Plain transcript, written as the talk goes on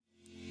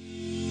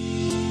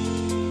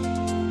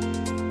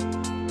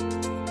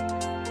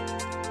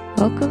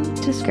Welcome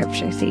to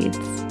Scripture Seeds,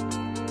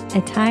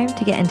 a time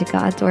to get into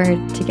God's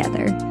Word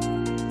together,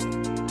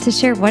 to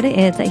share what it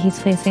is that He's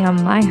placing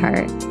on my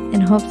heart in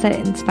hopes that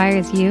it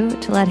inspires you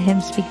to let Him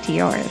speak to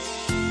yours.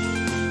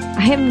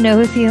 I am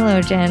no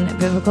theologian,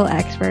 biblical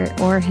expert,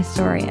 or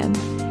historian.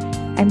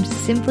 I'm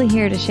simply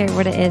here to share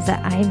what it is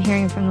that I am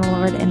hearing from the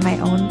Lord in my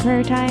own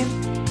prayer time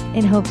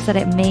in hopes that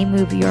it may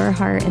move your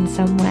heart in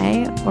some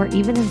way or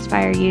even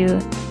inspire you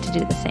to do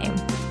the same.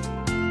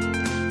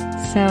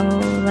 So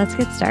let's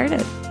get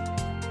started.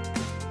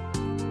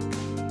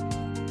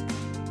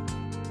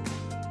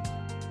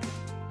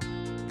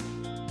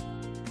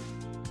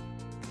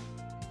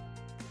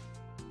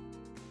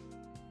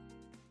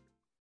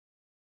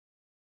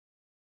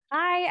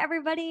 Hi,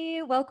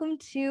 everybody. Welcome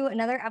to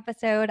another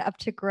episode of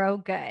To Grow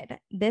Good.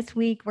 This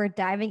week, we're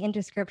diving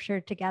into scripture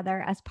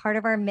together as part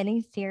of our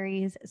mini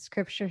series,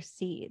 Scripture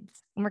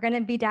Seeds. And we're going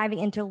to be diving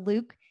into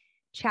Luke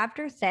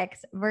chapter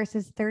 6,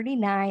 verses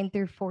 39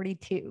 through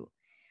 42.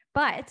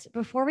 But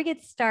before we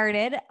get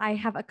started, I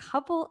have a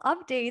couple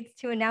updates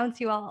to announce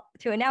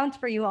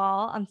for you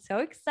all. I'm so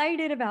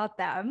excited about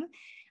them.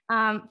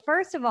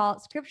 First of all,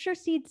 Scripture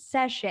Seeds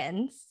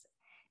sessions.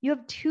 You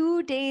have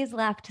 2 days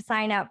left to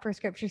sign up for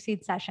Scripture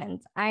Seed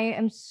sessions. I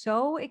am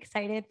so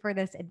excited for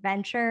this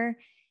adventure,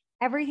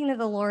 everything that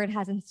the Lord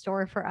has in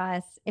store for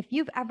us. If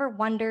you've ever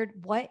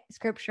wondered what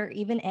Scripture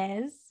even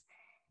is,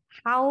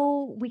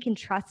 how we can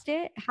trust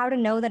it, how to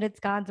know that it's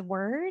God's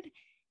word,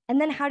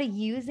 and then how to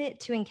use it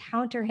to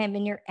encounter Him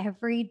in your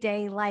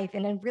everyday life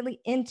in a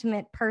really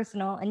intimate,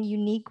 personal, and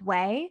unique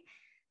way,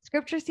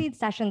 Scripture Seed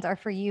sessions are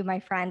for you, my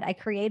friend. I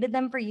created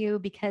them for you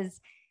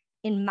because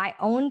in my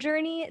own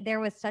journey,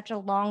 there was such a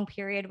long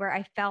period where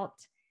I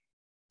felt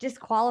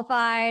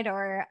disqualified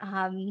or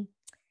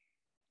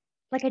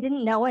like I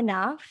didn't know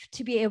enough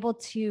to be able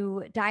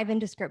to dive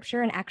into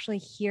scripture and actually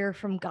hear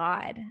from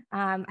God.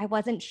 I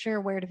wasn't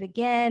sure where to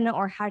begin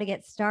or how to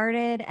get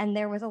started. And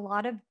there was a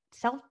lot of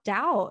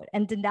self-doubt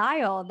and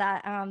denial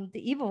that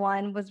the evil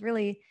one was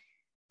really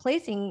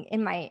placing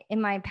in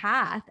my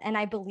path, and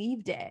I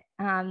believed it.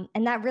 And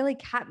that really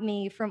kept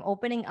me from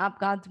opening up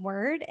God's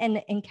word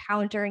and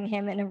encountering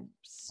Him in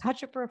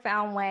such a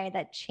profound way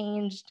that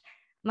changed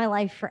my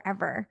life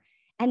forever.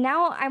 And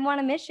now I'm on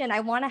a mission. I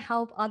want to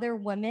help other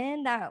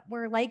women that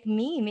were like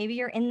me. Maybe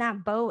you're in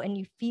that boat and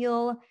you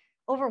feel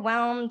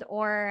overwhelmed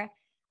or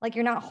like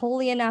you're not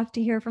holy enough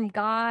to hear from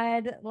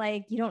God,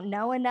 like you don't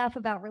know enough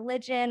about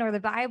religion or the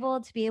Bible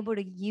to be able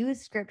to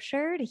use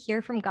scripture to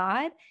hear from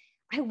God.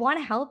 I want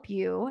to help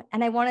you,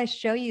 and I want to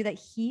show you that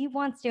He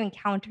wants to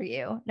encounter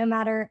you no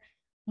matter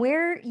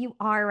where you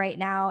are right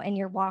now in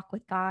your walk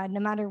with God,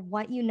 no matter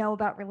what you know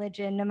about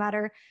religion, no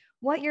matter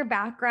what your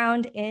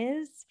background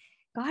is.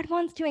 God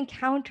wants to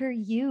encounter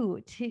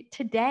you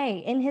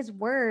today in His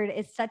word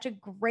is such a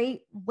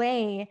great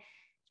way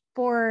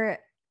for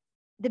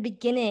the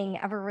beginning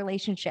of a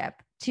relationship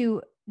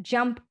to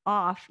jump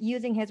off,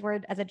 using His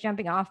word as a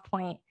jumping off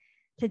point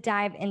to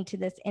dive into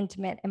this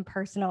intimate and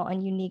personal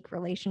and unique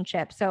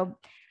relationship. So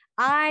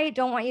I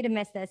don't want you to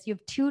miss this. You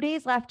have 2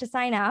 days left to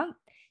sign up.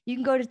 You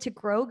can go to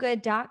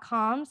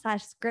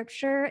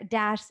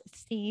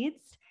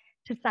growgood.com/scripture-seeds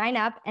to sign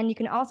up. And you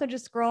can also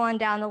just scroll on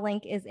down. The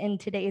link is in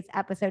today's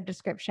episode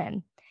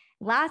description.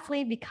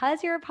 Lastly,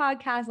 because you're a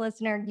podcast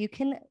listener, you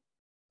can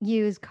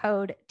use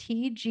code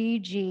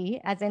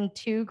TGG as in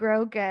To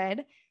Grow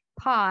Good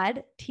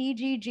pod,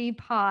 TGG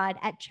pod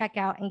at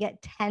checkout and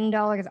get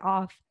 $10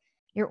 off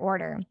your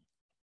order.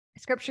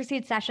 Scripture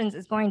Seed Sessions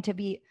is going to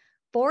be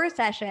 4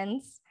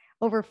 sessions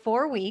over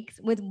 4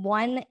 weeks with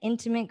one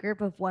intimate group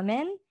of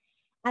women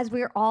as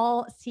we're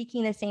all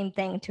seeking the same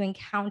thing, to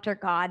encounter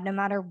God, no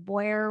matter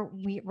where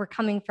we're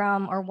coming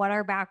from or what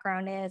our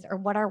background is or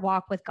what our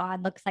walk with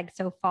God looks like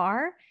so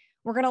far.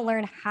 We're going to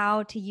learn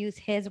how to use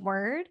His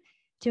word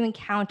to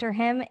encounter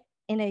Him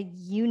in a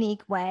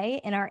unique way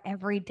in our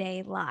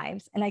everyday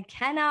lives. And I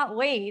cannot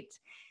wait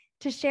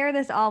to share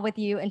this all with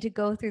you and to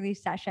go through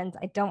these sessions.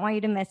 I don't want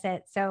you to miss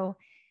it. So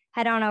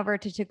head on over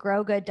to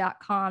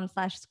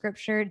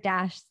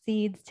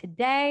growgood.com/scripture-seeds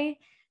today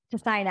to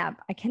sign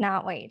up. I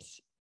cannot wait.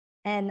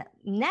 And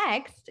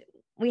next,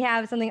 we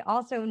have something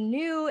also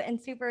new and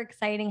super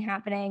exciting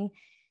happening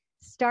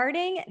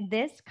starting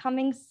this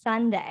coming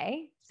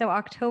Sunday. So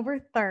October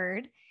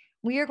 3rd,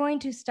 we are going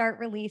to start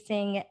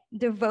releasing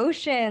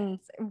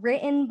devotions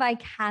written by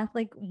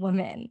Catholic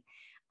women.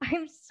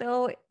 I'm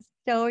so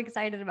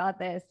excited about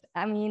this.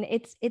 I mean,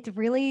 it's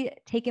really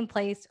taken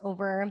place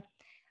over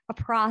a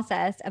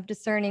process of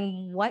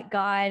discerning what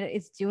God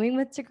is doing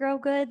with To Grow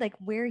Good, like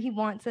where He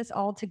wants us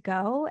all to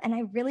go. And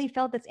I really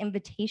felt this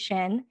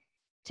invitation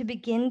to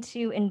begin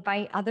to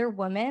invite other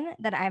women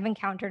that I've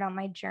encountered on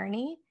my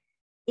journey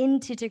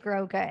into To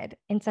Grow Good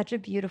in such a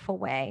beautiful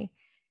way.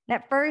 And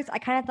at first, I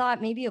kind of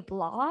thought maybe a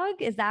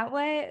blog, is that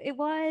what it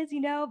was,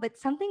 but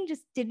something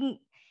just it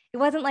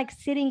wasn't like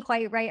sitting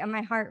quite right on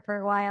my heart for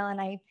a while. And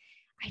I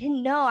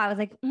didn't know. I was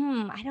like,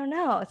 I don't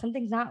know.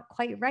 Something's not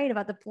quite right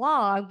about the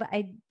blog, but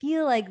I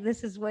feel like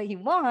this is what He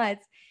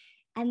wants.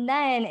 And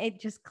then it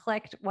just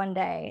clicked one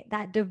day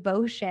that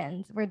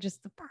devotions were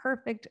just the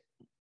perfect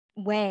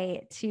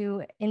way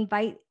to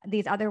invite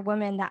these other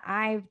women that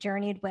I've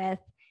journeyed with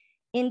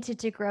into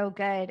To Grow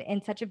Good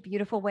in such a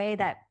beautiful way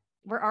that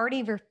we're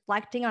already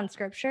reflecting on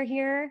scripture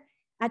here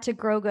at To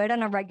Grow Good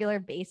on a regular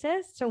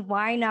basis. So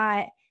why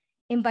not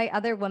invite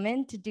other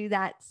women to do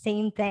that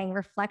same thing,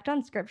 reflect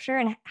on scripture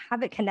and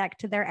have it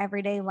connect to their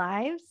everyday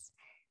lives,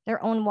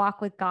 their own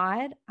walk with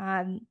God.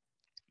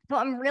 So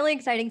I'm really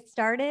excited.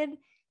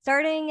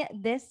 Starting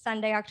this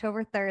Sunday,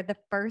 October 3rd, the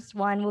first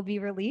one will be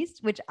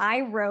released, which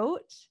I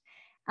wrote.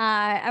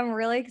 I'm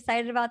really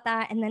excited about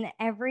that. And then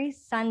every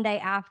Sunday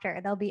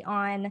after, they'll be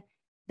on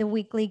the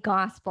weekly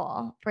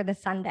gospel for the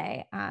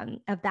Sunday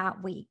of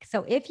that week.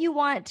 So if you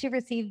want to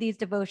receive these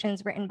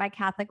devotions written by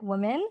Catholic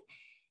women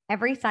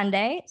every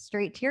Sunday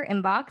straight to your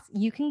inbox,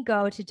 you can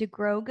go to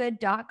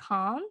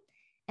togrowgood.com.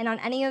 And on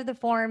any of the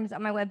forms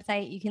on my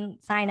website, you can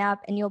sign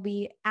up and you'll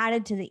be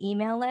added to the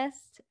email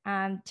list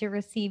to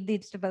receive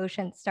these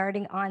devotions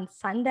starting on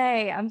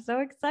Sunday. I'm so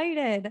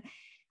excited.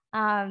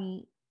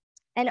 And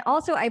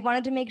also, I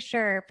wanted to make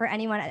sure for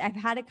anyone, I've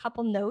had a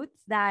couple notes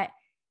that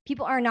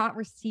people are not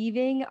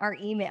receiving our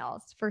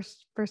emails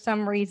for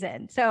some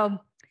reason. So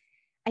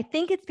I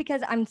think it's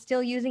because I'm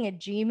still using a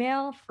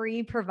Gmail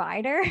free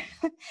provider.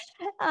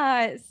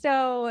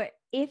 So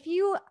if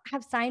you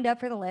have signed up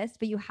for the list,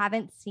 but you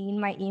haven't seen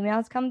my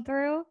emails come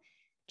through,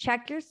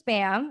 check your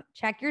spam,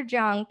 check your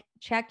junk,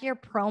 check your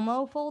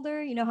promo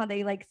folder. You know how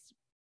they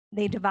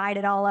divide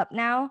it all up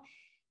now.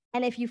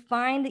 And if you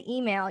find the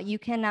email, you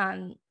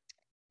can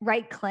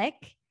right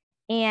click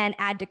and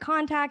add to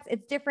contacts.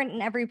 It's different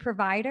in every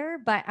provider,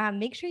 but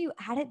make sure you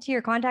add it to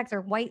your contacts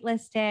or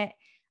whitelist it.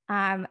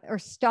 Or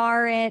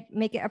star it,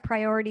 make it a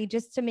priority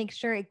just to make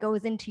sure it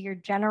goes into your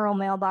general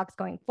mailbox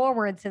going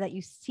forward so that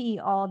you see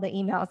all the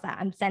emails that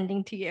I'm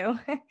sending to you.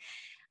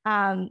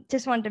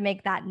 Just wanted to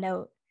make that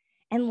note.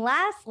 And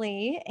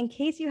lastly, in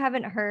case you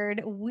haven't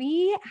heard,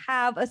 we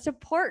have a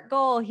support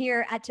goal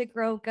here at To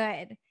Grow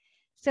Good.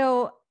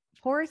 So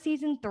for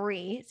season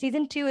 3,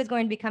 season 2 is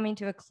going to be coming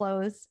to a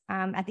close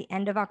at the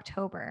end of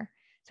October.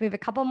 So we have a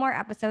couple more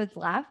episodes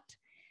left.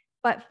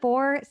 But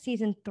for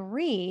season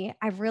 3,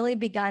 I've really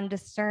begun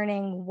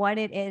discerning what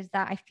it is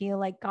that I feel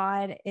like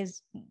God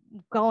is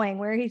going,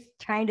 where he's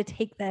trying to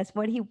take this,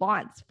 what he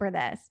wants for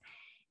this.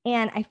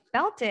 And I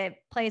felt it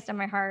placed on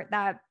my heart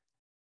that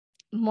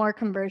more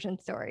conversion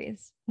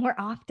stories more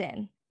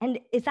often. And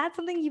is that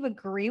something you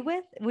agree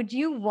with? Would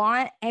you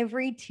want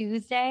every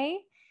Tuesday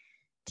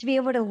to be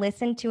able to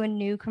listen to a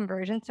new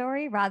conversion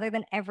story rather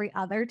than every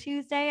other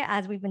Tuesday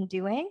as we've been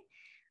doing?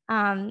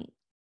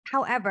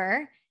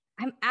 However,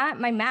 I'm at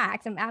my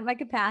max. I'm at my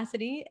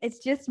capacity. It's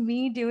just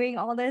me doing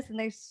all this. And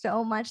there's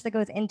so much that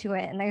goes into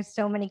it. And there's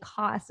so many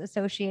costs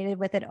associated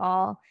with it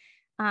all.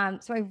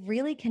 So I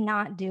really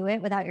cannot do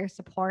it without your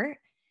support.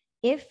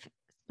 If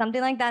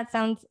something like that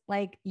sounds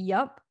like,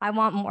 yup, I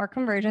want more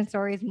conversion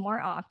stories more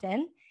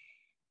often,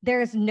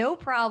 there's no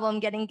problem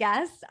getting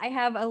guests. I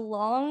have a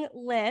long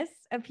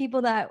list of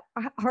people that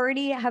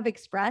already have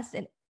expressed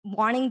and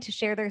wanting to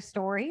share their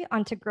story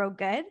on To Grow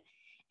Good.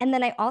 And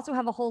then I also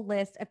have a whole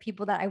list of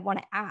people that I want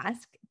to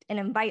ask and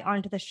invite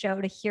onto the show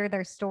to hear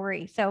their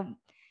story. So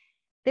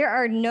there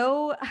are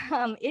no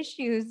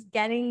issues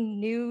getting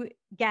new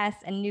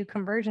guests and new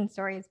conversion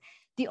stories.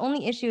 The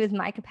only issue is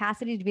my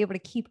capacity to be able to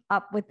keep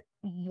up with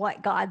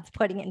what God's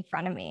putting in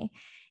front of me.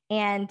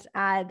 And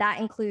that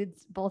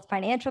includes both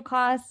financial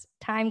costs,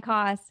 time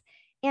costs,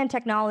 and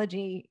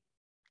technology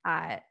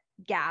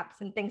gaps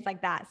and things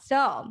like that.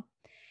 So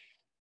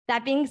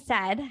that being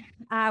said,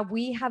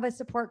 we have a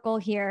support goal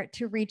here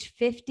to reach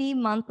 50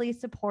 monthly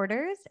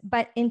supporters,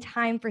 but in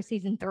time for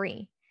season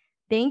 3.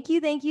 Thank you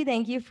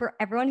for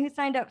everyone who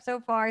signed up so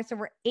far. So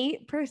we're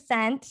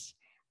 8%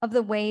 of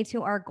the way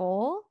to our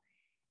goal.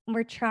 And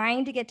we're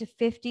trying to get to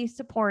 50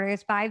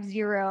 supporters,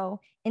 50,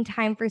 in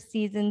time for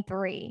season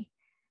 3.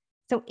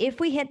 So if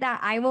we hit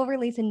that, I will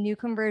release a new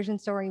conversion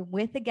story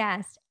with a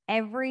guest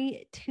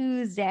every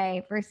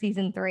Tuesday for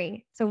season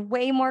 3. So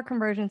way more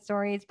conversion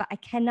stories, but I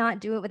cannot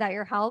do it without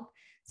your help.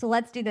 So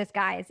let's do this,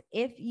 guys.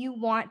 If you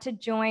want to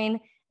join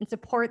and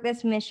support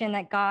this mission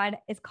that God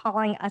is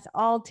calling us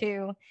all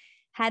to,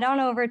 head on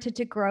over to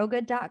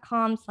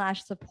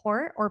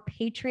togrowgood.com/support or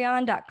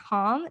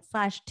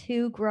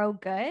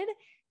patreon.com/togrowgood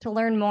to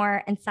learn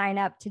more and sign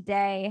up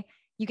today.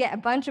 You get a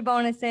bunch of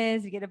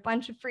bonuses, you get a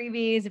bunch of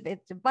freebies,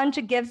 it's a bunch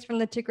of gifts from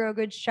the To Grow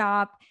Good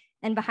shop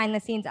and behind the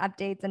scenes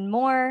updates and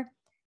more.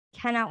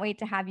 Cannot wait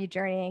to have you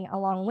journeying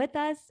along with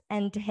us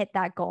and to hit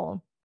that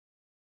goal.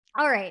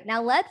 All right,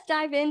 now let's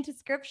dive into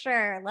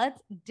scripture.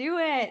 Let's do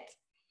it.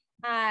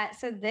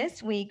 So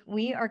this week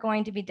we are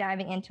going to be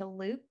diving into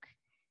Luke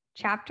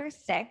chapter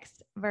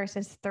 6,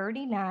 verses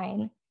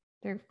 39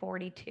 through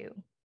 42.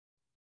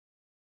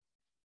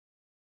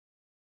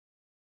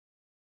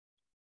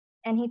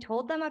 And he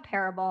told them a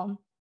parable.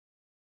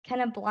 Can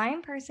a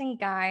blind person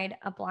guide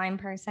a blind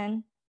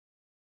person?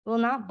 Will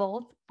not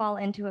both fall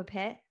into a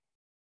pit?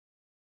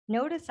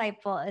 No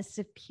disciple is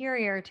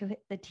superior to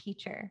the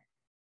teacher,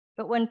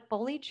 but when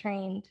fully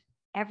trained,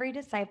 every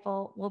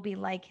disciple will be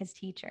like his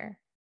teacher.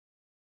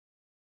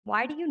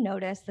 Why do you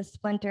notice the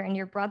splinter in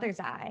your brother's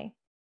eye,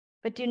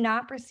 but do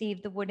not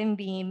perceive the wooden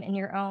beam in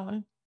your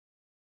own?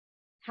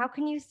 How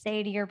can you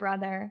say to your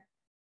brother,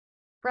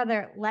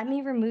 Brother, let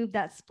me remove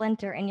that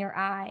splinter in your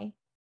eye,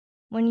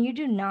 when you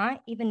do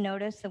not even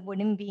notice the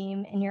wooden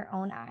beam in your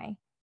own eye?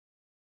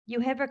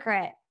 You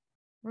hypocrite,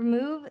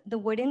 remove the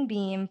wooden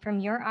beam from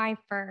your eye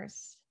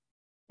first.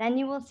 Then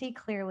you will see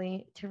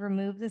clearly to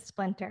remove the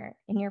splinter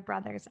in your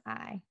brother's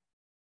eye.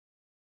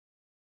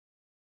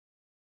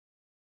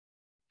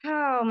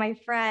 Oh, my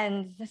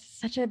friends, this is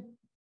such a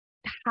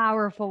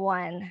powerful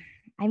one.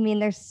 I mean,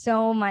 there's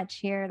so much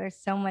here, there's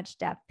so much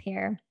depth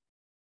here.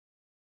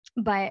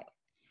 But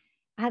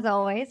as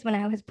always, when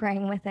I was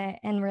praying with it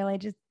and really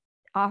just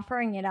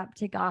offering it up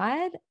to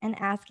God and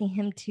asking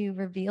Him to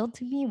reveal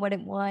to me what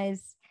it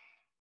was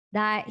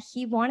that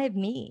He wanted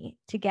me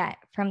to get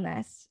from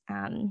this,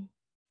 when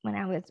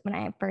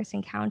I first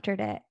encountered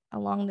it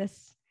along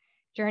this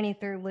journey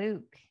through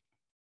Luke,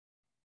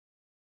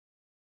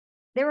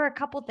 there were a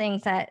couple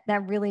things that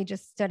really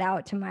just stood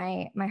out to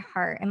my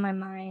heart and my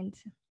mind.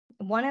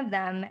 One of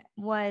them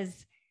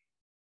was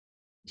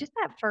just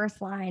that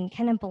first line: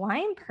 can a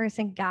blind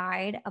person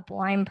guide a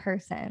blind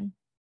person?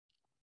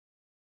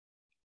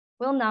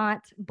 Will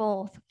not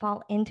both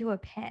fall into a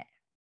pit?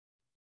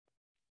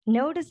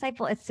 No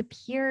disciple is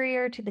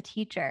superior to the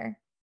teacher,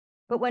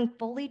 but when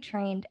fully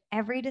trained,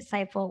 every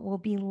disciple will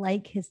be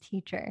like his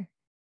teacher.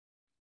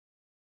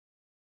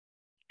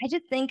 I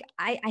just think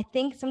I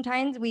think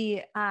sometimes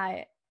we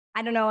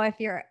I don't know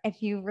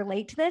if you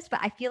relate to this, but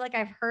I feel like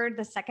I've heard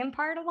the second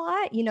part a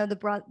lot. You know,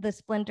 the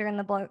splinter in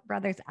the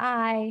brother's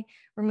eye,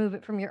 remove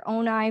it from your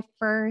own eye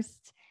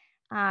first.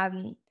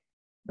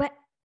 But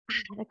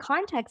the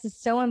context is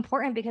so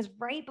important, because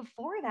right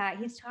before that,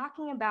 he's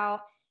talking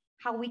about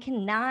how we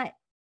cannot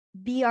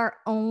be our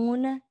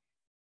own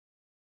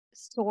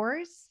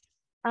source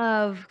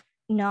of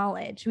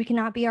knowledge. We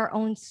cannot be our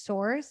own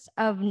source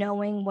of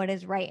knowing what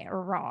is right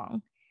or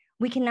wrong.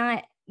 We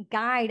cannot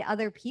guide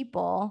other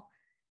people,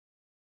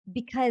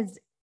 because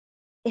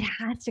it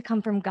has to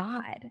come from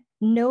God.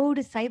 No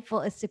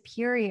disciple is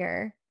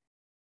superior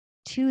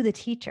to the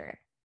teacher.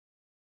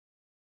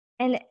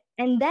 And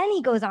then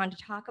he goes on to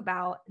talk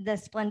about the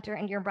splinter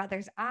in your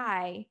brother's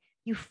eye.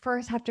 You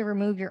first have to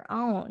remove your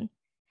own.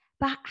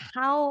 But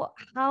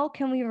how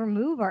can we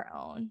remove our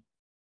own?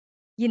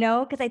 You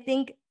know, because I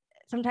think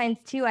sometimes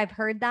too, I've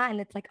heard that and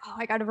it's like, oh,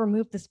 I got to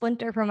remove the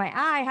splinter from my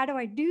eye. How do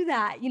I do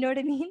that? You know what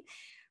I mean?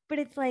 But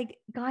it's like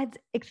God's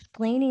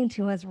explaining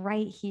to us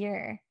right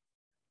here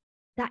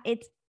that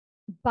it's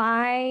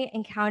by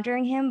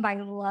encountering Him, by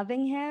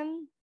loving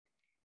Him,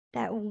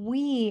 that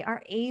we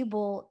are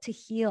able to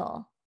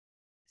heal.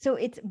 So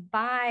it's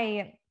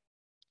by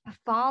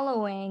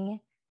following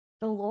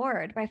the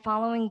Lord, by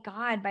following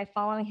God, by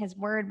following His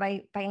word,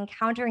 by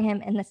encountering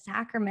Him in the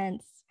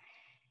sacraments,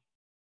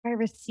 by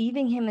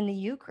receiving Him in the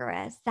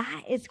Eucharist,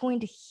 that is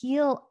going to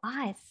heal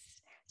us,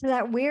 so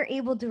that we're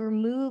able to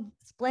remove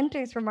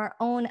splinters from our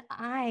own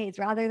eyes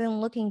rather than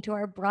looking to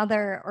our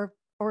brother or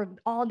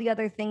all the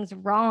other things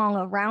wrong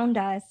around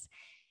us.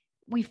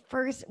 We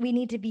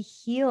need to be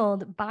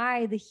healed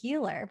by the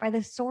healer, by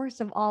the source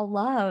of all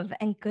love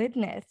and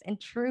goodness and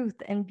truth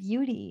and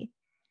beauty.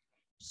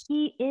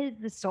 He is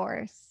the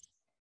source.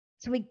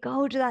 So we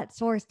go to that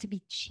source to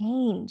be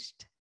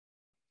changed.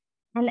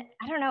 And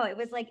I don't know, it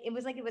was like it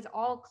was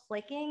all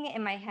clicking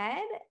in my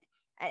head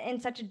in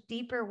such a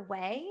deeper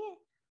way.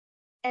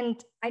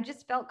 And I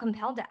just felt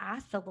compelled to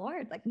ask the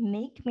Lord, like,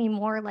 make me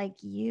more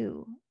like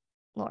you,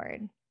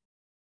 Lord.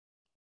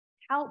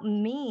 Help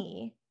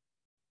me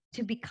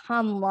to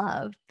become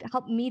love,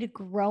 help me to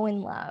grow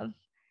in love.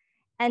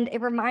 And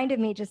it reminded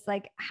me just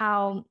like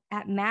how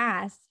at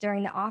Mass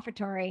during the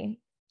offertory,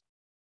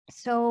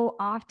 so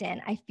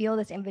often I feel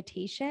this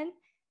invitation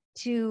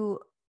to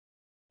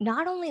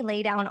not only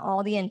lay down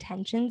all the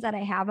intentions that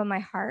I have in my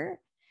heart,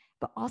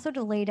 but also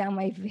to lay down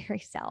my very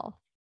self,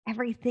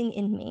 everything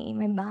in me,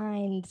 my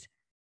mind,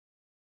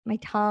 my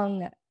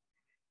tongue,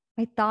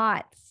 my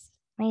thoughts,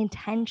 my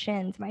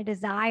intentions, my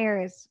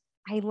desires.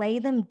 I lay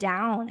them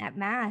down at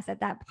Mass, at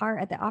that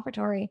part, at the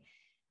offertory.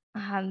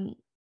 And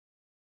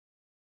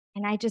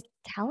I just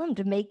tell him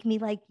to make me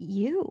like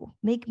you,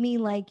 make me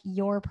like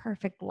your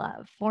perfect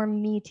love,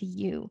 form me to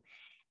you.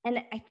 And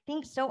I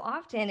think so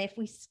often if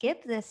we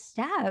skip this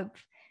step,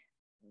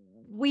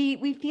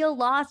 we feel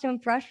lost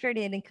and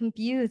frustrated and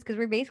confused, because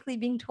we're basically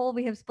being told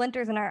we have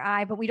splinters in our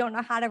eye, but we don't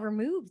know how to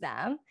remove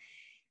them.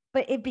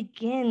 But it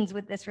begins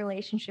with this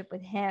relationship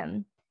with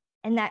Him,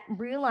 and that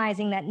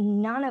realizing that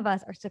none of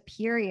us are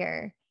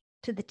superior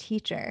to the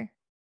teacher.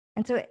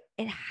 And so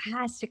it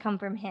has to come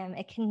from Him.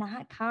 It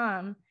cannot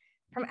come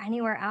from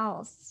anywhere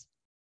else.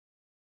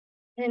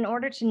 And in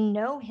order to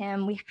know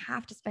Him, we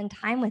have to spend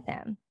time with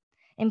Him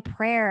in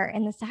prayer,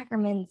 in the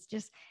sacraments,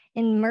 just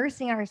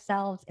immersing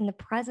ourselves in the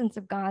presence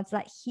of God, so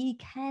that He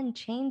can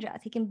change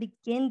us. He can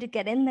begin to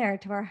get in there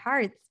to our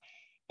hearts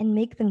and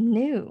make them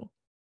new.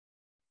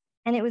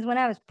 And it was when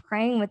I was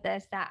praying with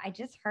this that I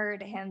just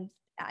heard Him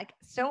Like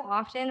so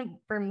often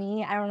for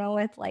me, I don't know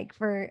what it's like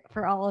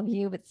for all of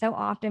you, but so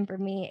often for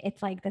me,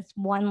 it's like this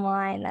one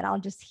line that I'll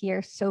just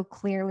hear so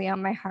clearly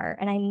on my heart.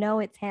 And I know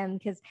it's him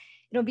because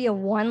it'll be a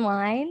one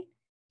line,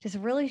 just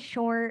really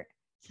short,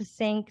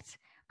 succinct,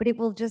 but it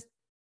will just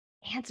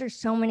answer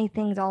so many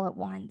things all at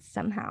once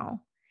somehow.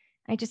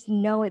 I just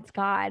know it's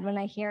God when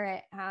I hear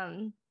it.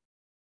 And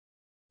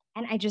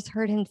I just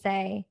heard him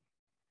say,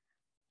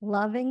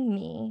 loving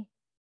me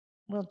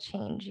will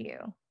change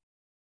you.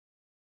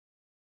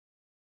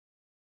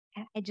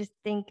 And I just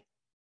think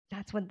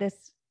that's what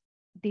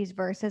these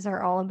verses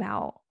are all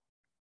about.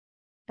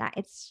 That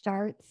it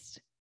starts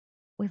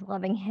with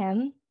loving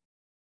him.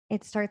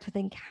 It starts with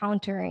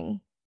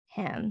encountering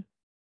him.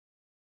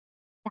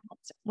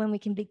 That's when we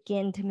can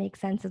begin to make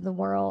sense of the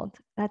world.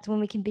 That's when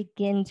we can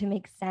begin to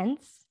make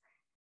sense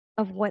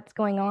of what's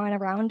going on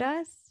around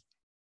us.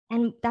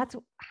 And that's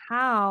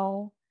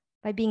how,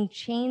 by being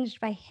changed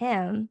by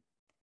him,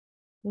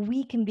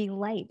 we can be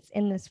lights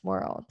in this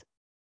world.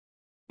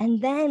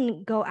 And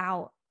then go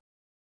out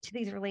to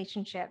these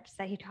relationships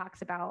that he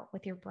talks about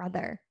with your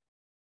brother.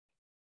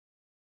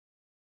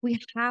 We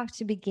have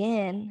to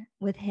begin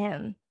with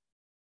him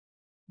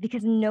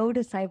because no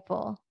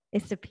disciple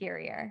is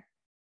superior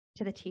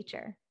to the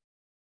teacher.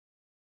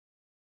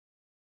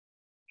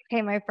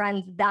 Okay, my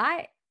friends,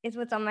 that is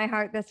what's on my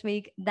heart this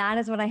week. That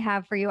is what I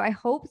have for you. I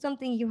hope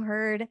something you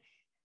heard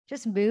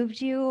just moved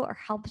you or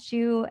helps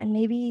you, and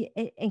maybe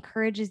it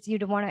encourages you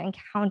to want to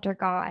encounter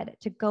God,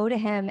 to go to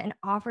him and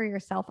offer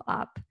yourself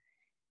up.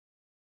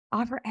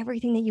 Offer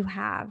everything that you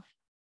have,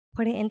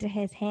 put it into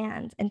his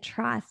hands, and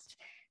trust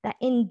that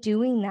in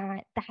doing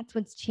that, that's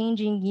what's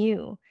changing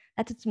you.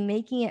 That's what's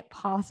making it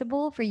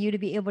possible for you to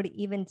be able to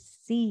even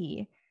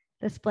see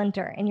the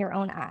splinter in your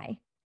own eye.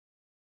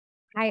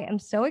 I am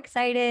so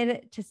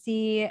excited to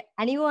see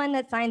anyone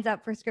that signs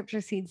up for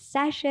Scripture Seeds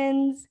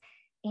sessions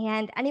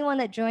and anyone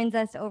that joins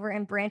us over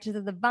in Branches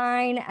of the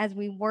Vine as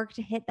we work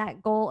to hit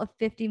that goal of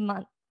 50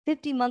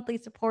 monthly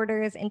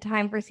supporters in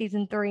time for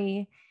season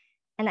 3.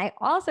 And I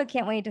also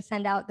can't wait to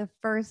send out the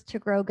first To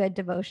Grow Good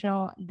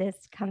devotional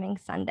this coming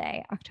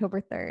Sunday,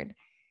 October 3rd.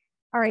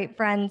 All right,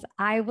 friends,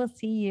 I will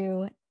see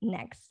you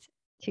next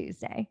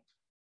Tuesday.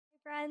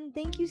 Friend,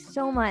 thank you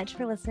so much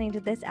for listening to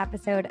this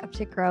episode of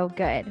To Grow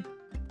Good.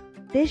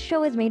 This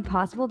show is made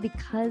possible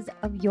because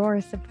of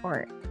your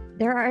support.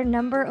 There are a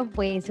number of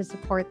ways to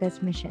support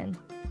this mission.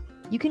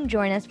 You can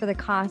join us for the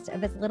cost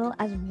of as little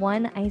as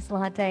one iced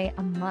latte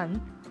a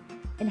month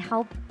in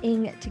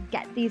helping to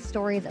get these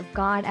stories of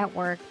God at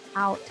work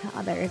out to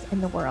others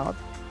in the world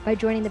by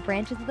joining the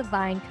Branches of the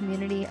Vine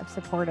community of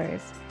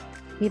supporters.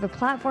 We have a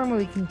platform where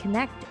we can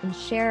connect and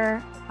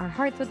share our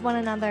hearts with one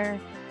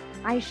another.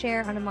 I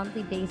share on a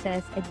monthly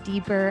basis a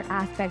deeper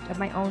aspect of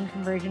my own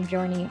conversion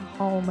journey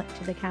home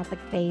to the Catholic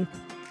faith.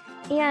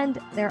 And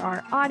there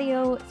are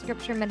audio,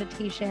 scripture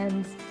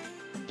meditations,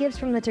 gifts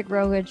from the To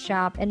Grow Good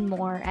shop, and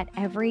more at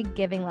every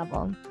giving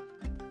level.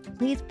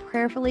 Please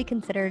prayerfully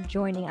consider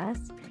joining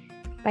us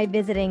by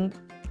visiting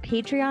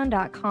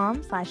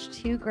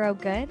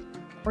patreon.com/togrowgood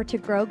or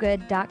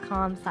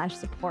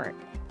togrowgood.com/support.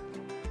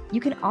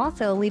 You can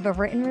also leave a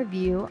written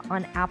review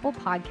on Apple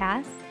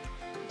Podcasts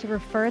to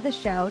refer the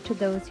show to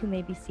those who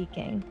may be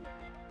seeking.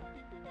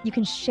 You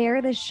can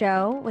share the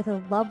show with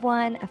a loved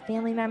one, a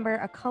family member,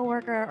 a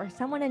coworker, or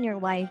someone in your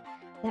life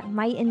that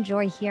might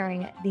enjoy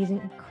hearing these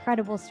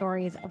incredible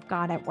stories of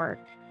God at work.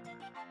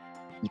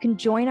 You can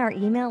join our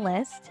email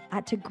list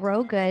at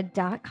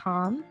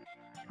togrowgood.com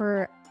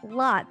for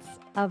lots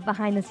of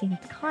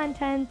behind-the-scenes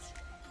content,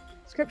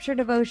 scripture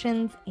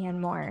devotions,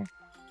 and more.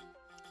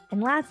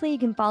 And lastly, you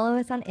can follow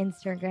us on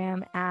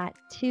Instagram at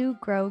To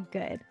Grow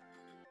Good.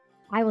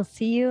 I will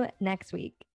see you next week.